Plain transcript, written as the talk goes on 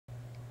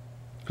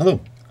Hello,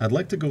 I'd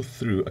like to go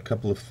through a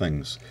couple of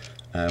things.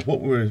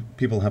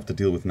 People have to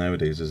deal with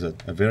nowadays is a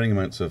varying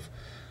amounts of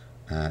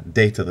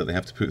data that they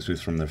have to put through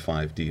from their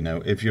 5D. Now,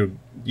 if you're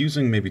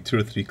using maybe 2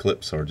 or 3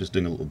 clips or just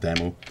doing a little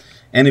demo,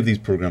 any of these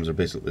programs are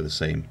basically the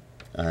same.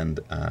 And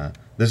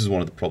this is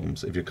one of the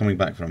problems. If you're coming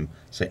back from,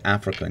 say,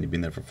 Africa and you've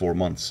been there for 4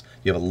 months,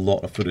 you have a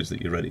lot of footage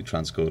that you're ready to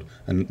transcode,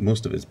 and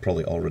most of it is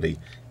probably already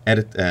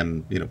put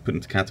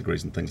into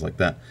categories and things like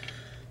that.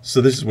 So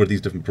this is where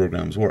these different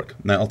programs work.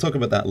 Now, I'll talk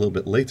about that a little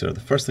bit later. The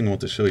first thing I want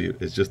to show you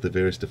is just the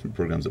various different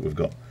programs that we've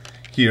got.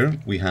 Here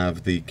we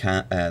have the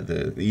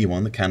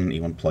E1, the Canon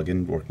E1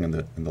 plugin working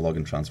in the log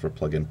and transfer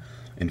plugin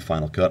in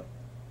Final Cut.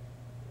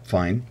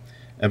 Fine.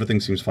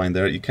 Everything seems fine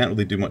there. You can't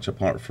really do much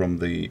apart from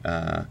the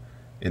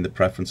in the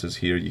preferences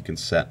here. You can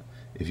set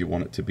if you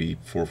want it to be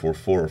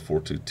 444 or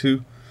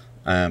 422.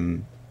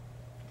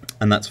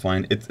 And that's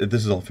fine. This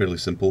is all fairly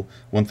simple.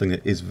 One thing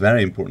that is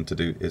very important to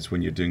do is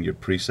when you're doing your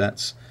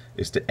presets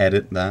is to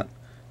edit that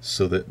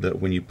so that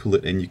when you pull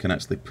it in, you can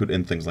actually put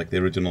in things like the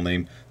original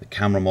name, the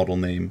camera model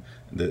name,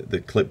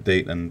 the clip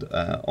date, and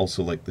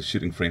also like the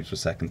shooting frames per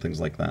second, things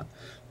like that.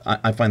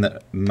 I find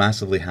that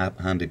massively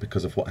handy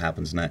because of what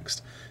happens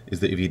next,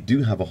 is that if you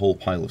do have a whole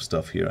pile of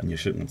stuff here and you're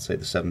shooting, say,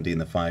 the 7D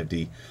and the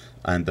 5D,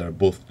 and they're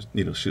both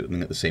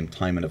shooting at the same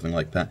time and everything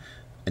like that,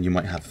 and you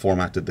might have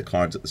formatted the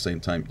cards at the same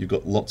time, you've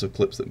got lots of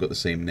clips that have got the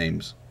same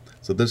names.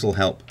 So this will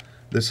help.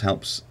 This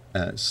helps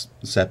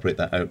separate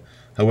that out.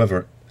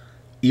 However,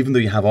 even though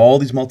you have all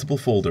these multiple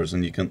folders,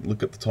 and you can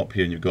look at the top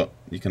here, and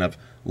you can have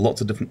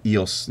lots of different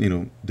EOS,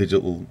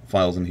 digital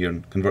files in here,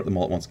 and convert them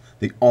all at once.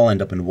 They all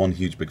end up in one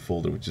huge big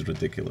folder, which is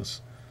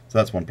ridiculous. So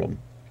that's one problem.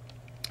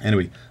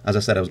 Anyway, as I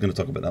said, I was going to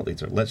talk about that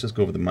later. Let's just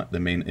go over the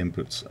main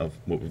inputs of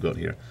what we've got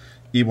here.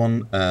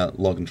 E1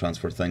 log and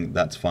transfer thing,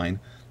 that's fine.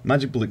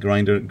 Magic Bullet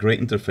Grinder,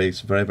 great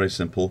interface, very, very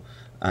simple.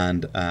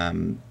 And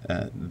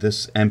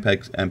this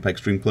MPEG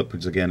Streamclip,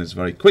 which again is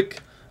very quick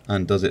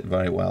and does it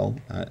very well.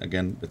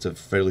 Again, it's a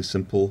fairly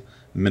simple,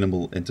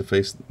 minimal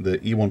interface. The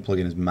E1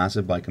 plugin is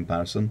massive by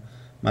comparison.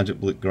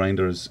 Magic Bullet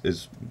Grinder is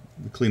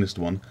the cleanest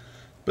one.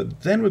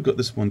 But then we've got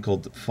this one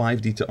called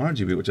 5D to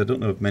RGB, which I don't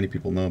know if many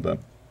people know about.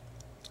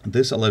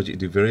 This allows you to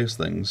do various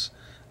things,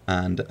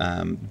 and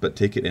but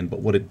take it in. But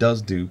what it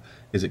does do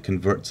is it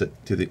converts it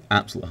to the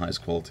absolute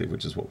highest quality,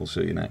 which is what we'll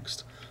show you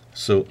next.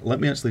 So let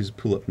me actually just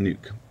pull up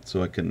Nuke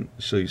so I can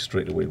show you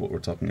straight away what we're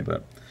talking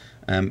about.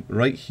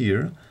 Right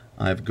here,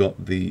 I've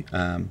got the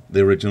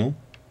original.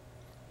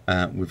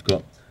 We've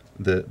got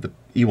the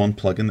E1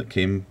 plugin that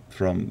came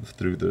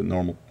through the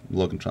normal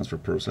log and transfer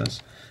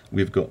process.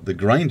 We've got the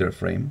grinder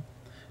frame,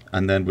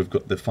 and then we've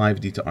got the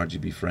 5D to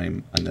RGB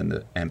frame, and then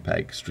the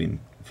MPEG stream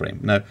frame.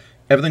 Now,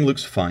 everything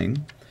looks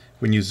fine.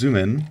 When you zoom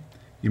in,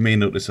 you may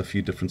notice a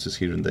few differences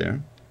here and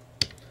there.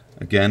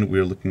 Again,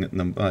 we're looking at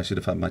them. I should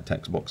have had my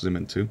text box zoom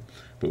in too.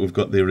 But we've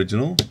got the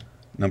original.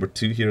 Number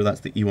 2 here,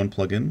 that's the E1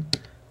 plugin.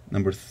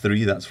 Number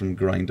 3, that's from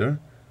Grinder.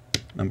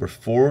 Number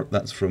 4,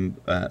 that's from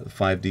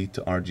 5D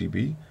to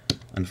RGB.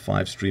 And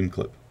 5,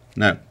 Streamclip.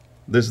 Now,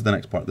 this is the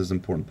next part. This is the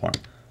important part.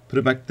 Put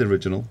it back to the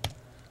original.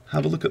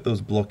 Have a look at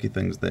those blocky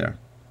things there.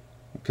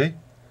 Okay?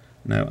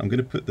 Now, I'm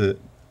going to put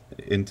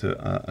into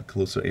a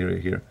closer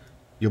area here.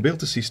 You'll be able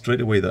to see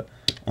straight away that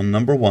on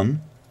number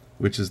 1,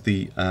 which is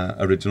the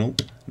original,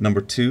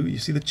 number 2, you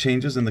see the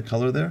changes in the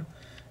color there?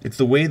 It's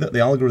the way that the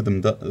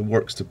algorithm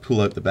works to pull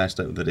out the best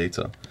out of the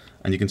data.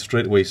 And you can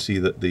straight away see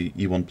that the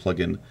E1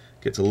 plugin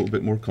gets a little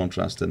bit more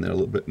contrast in there, a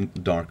little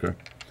bit darker.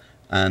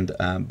 And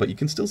but you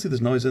can still see there's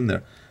noise in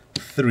there.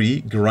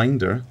 3,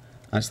 Grinder,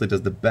 actually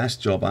does the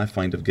best job, I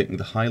find, of getting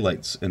the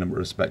highlights in a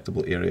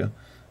respectable area.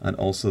 And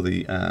also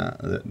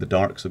the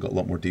darks have got a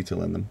lot more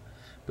detail in them.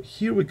 But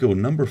here we go,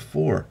 number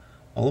 4.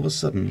 All of a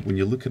sudden, when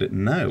you look at it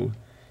now,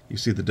 you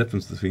see the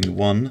difference between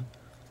 1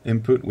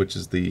 input, which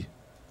is the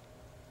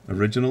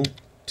original,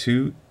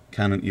 2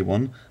 Canon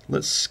E1.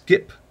 Let's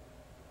skip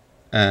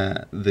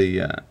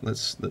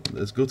let's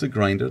go to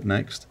Grinder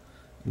next.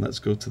 Let's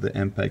go to the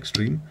MPEG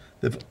stream.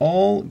 They've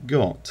all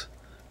got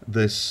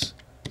this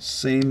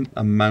same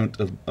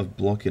amount of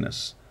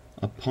blockiness,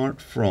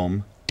 apart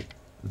from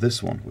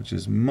this one, which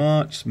is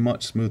much,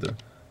 much smoother.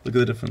 Look at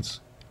the difference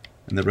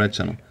in the red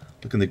channel.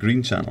 Look in the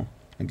green channel.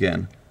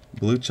 Again,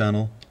 blue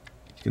channel,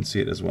 you can see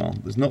it as well.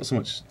 There's not so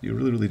much, you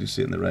really do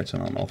see it in the red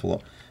channel an awful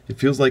lot. It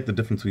feels like the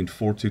difference between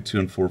 422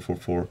 and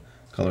 444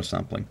 color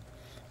sampling.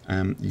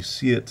 You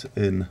see it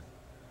in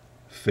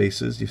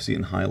faces, you see it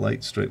in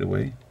highlights straight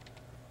away.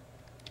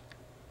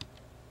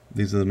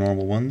 These are the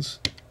normal ones.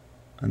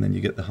 And then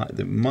you get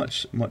the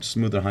much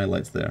smoother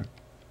highlights there.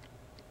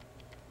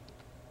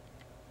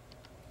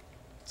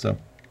 So,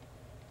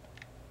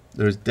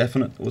 there's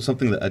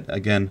something that,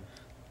 again,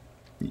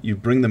 you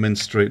bring them in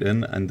straight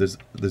in, and there's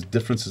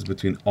differences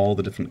between all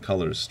the different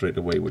colors straight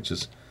away, which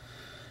is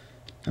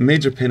a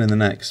major pain in the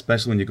neck,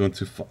 especially when you're going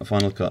through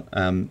Final Cut.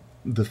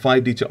 The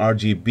 5D to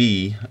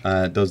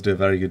RGB does do a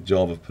very good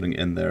job of putting it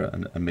in there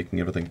and making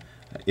everything.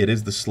 It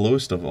is the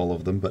slowest of all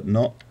of them, but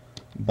not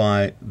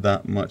by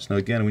that much. Now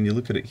again, when you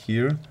look at it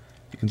here,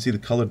 you can see the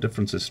color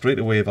differences straight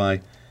away.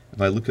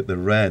 if I look at the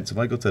reds, if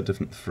I go to a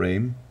different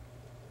frame,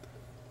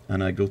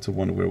 and I go to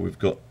one where we've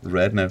got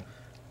red now,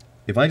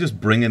 if I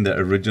just bring in the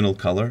original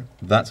color,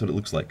 that's what it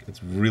looks like.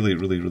 It's really,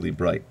 really, really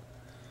bright.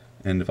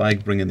 And if I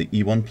bring in the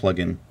E1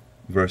 plugin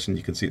version,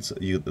 you can see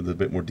there's a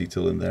bit more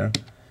detail in there.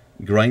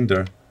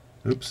 Grinder,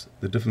 oops,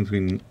 the difference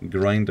between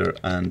grinder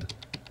and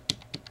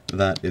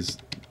that is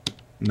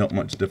not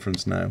much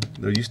difference now.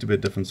 There used to be a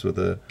difference with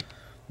the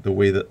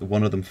way that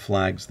one of them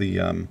flags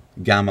the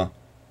gamma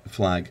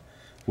flag,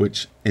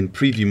 which in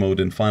preview mode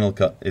in Final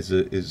Cut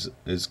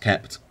is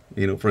kept.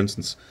 You know, for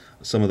instance,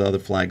 some of the other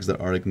flags that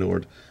are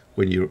ignored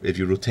when if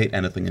you rotate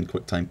anything in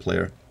QuickTime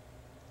Player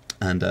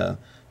and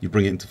you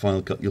bring it into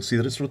Final Cut, you'll see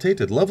that it's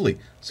rotated. Lovely.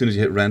 As soon as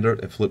you hit render,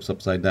 it flips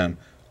upside down.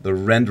 The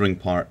rendering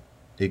part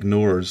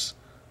ignores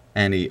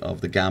any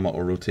of the gamma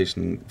or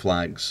rotation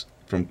flags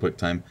from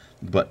QuickTime,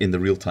 but in the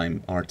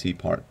real-time RT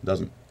part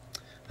doesn't.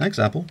 Thanks,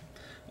 Apple.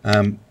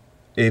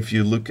 If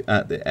you look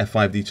at the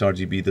F5D to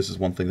RGB, this is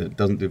one thing that it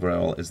doesn't do very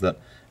well, is that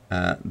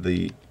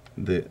the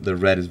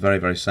red is very,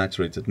 very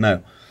saturated.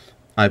 Now,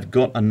 I've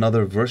got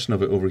another version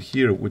of it over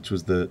here, which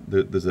was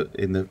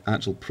in the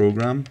actual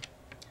program.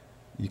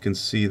 You can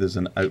see there's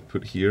an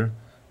output here,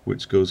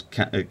 which goes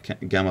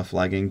gamma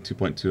flagging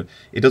 2.2.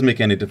 It doesn't make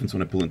any difference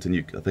when I pull into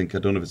Nuke. I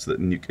don't know if it's that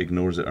Nuke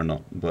ignores it or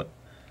not, but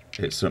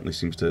it certainly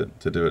seems to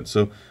do it.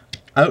 So,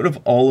 out of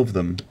all of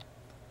them,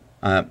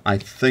 I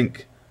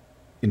think,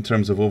 in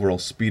terms of overall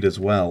speed as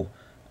well,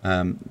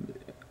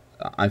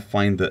 I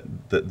find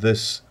that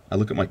this, I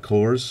look at my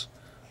cores,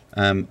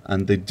 and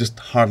they just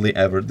hardly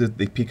ever,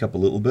 they peak up a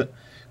little bit.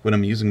 When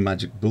I'm using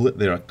Magic Bullet,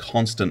 they're a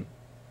constant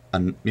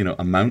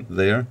amount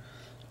there.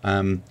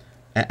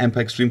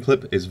 MPEG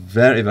Streamclip is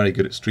very, very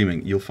good at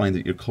streaming. You'll find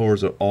that your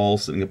cores are all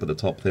sitting up at the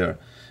top there.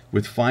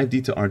 With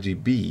 5D to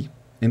RGB,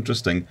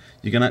 interesting,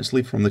 you can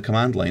actually, from the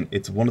command line,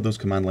 it's one of those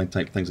command line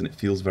type things and it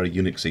feels very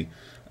Unixy.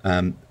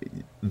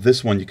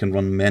 This one you can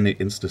run many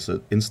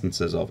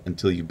instances of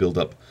until you build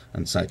up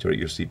and saturate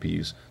your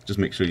CPUs. Just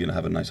make sure you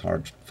have a nice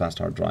fast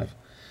hard drive.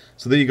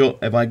 So there you go.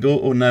 If I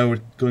go, now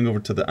we're going over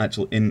to the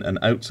actual in and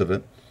outs of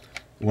it.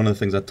 One of the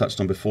things I touched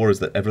on before is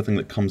that everything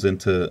that comes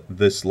into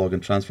this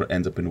login transfer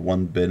ends up in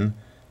one bin.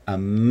 A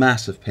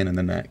massive pain in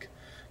the neck.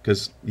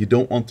 Because you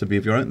don't want to be,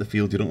 if you're out in the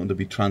field, you don't want to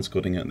be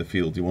transcoding out in the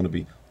field. You want to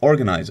be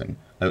organizing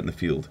out in the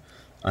field.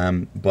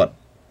 But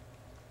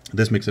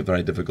this makes it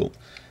very difficult.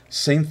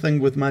 Same thing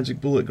with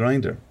Magic Bullet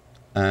Grinder.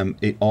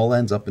 It all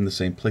ends up in the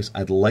same place.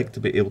 I'd like to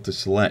be able to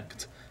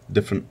select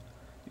different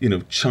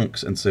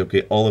chunks and say,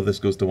 okay, all of this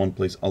goes to one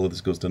place, all of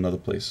this goes to another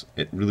place.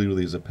 It really,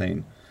 really is a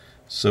pain.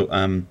 So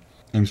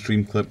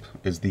Streamclip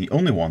is the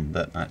only one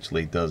that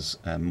actually does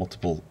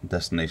multiple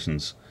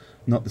destinations.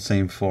 Not the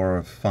same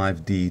for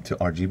 5D to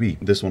RGB.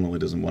 This one only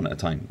does them one at a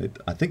time.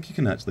 I think you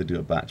can actually do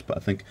a batch, but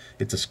I think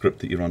it's a script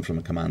that you run from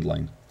a command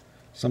line.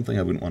 Something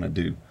I wouldn't want to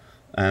do.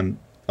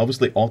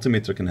 Obviously,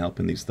 Automator can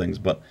help in these things,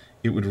 but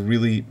it would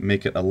really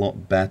make it a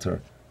lot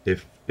better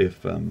if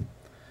it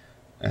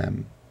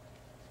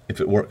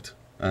worked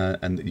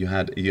and you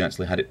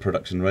actually had it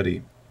production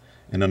ready.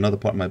 In another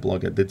part of my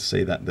blog, I did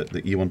say that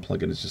the E1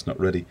 plugin is just not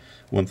ready.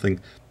 One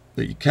thing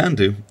that you can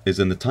do is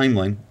in the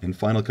timeline in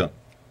Final Cut,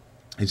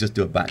 is just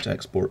do a batch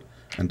export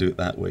and do it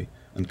that way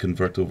and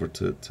convert over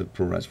to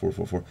ProRes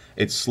 444.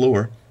 It's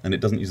slower and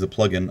it doesn't use the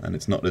plugin and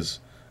it's not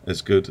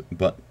as good,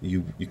 but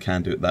you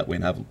can do it that way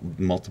and have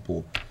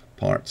multiple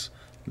parts.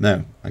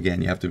 Now,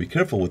 again, you have to be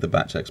careful with the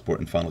batch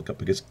export in Final Cut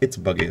because it's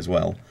buggy as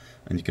well,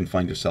 and you can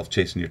find yourself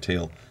chasing your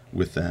tail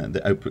with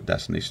the output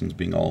destinations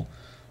being all.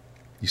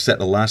 You set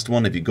the last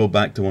one, if you go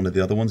back to one of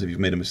the other ones, if you've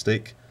made a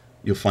mistake,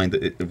 you'll find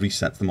that it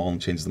resets them all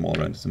and changes them all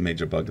around. It's a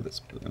major bug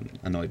that's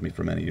annoyed me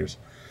for many years.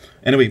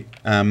 Anyway,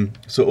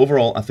 so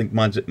overall, I think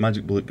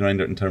Magic Bullet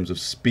Grinder in terms of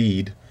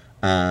speed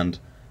and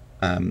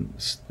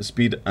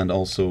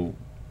also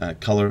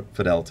color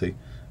fidelity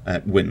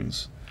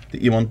wins. The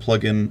E1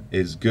 plugin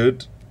is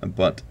good,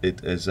 but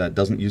it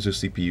doesn't use your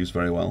CPUs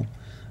very well.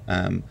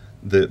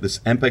 This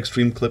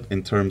MPEG Streamclip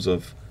in terms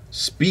of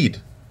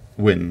speed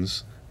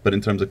wins, but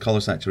in terms of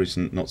color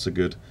saturation, not so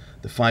good.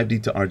 The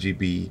 5D to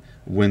RGB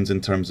wins in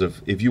terms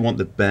of, if you want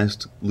the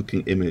best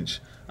looking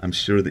image, I'm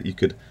sure that you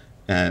could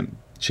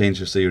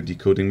change, say, your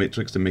decoding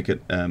matrix to make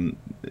it,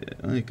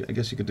 I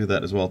guess you could do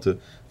that as well to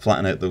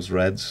flatten out those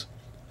reds,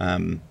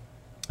 and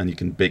you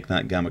can bake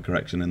that gamma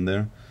correction in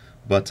there.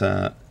 But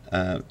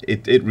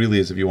it really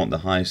is if you want the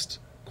highest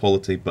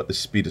quality, but the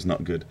speed is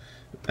not good.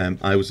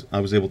 I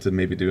was able to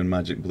maybe do in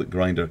Magic Bullet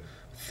Grinder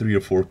 3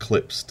 or 4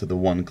 clips to the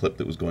one clip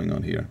that was going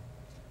on here.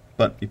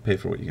 But you pay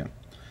for what you get.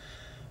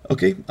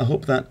 Okay, I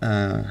hope that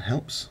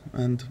helps,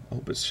 and I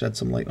hope it's shed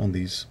some light on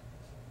these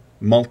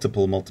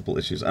multiple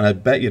issues. And I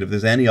bet you if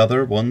there's any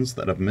other ones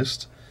that I've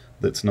missed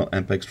that's not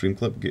MPEG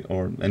Streamclip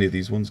or any of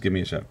these ones, give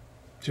me a shout.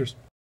 Cheers.